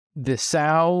The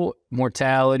sow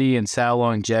mortality and sow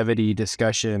longevity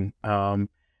discussion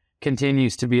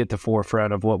continues to be at the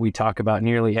forefront of what we talk about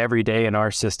nearly every day in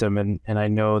our system. And I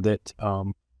know that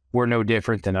we're no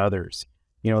different than others.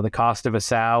 The cost of a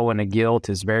sow and a gilt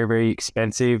is very, very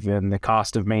expensive, and the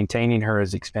cost of maintaining her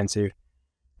is expensive.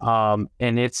 And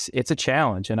it's a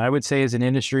challenge. And I would say as an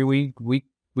industry,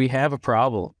 we have a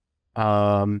problem.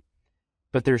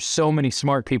 But there's so many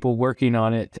smart people working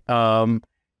on it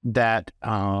that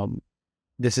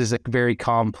this is a very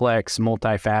complex,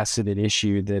 multifaceted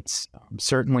issue that's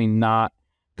certainly not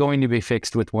going to be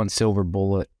fixed with one silver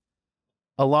bullet.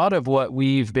 A lot of what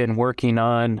we've been working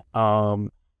on,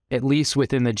 at least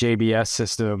within the JBS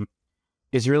system,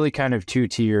 is really kind of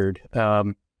two-tiered.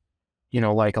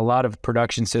 Like a lot of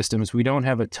production systems, we don't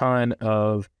have a ton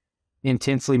of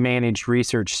intensely managed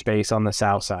research space on the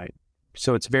south side.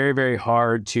 So it's very, very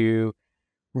hard to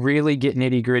really get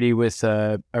nitty gritty with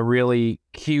a really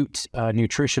cute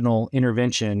nutritional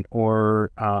intervention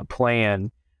or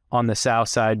plan on the south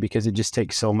side, because it just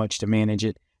takes so much to manage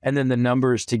it. And then the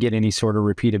numbers to get any sort of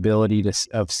repeatability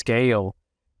of scale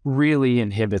really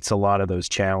inhibits a lot of those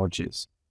challenges.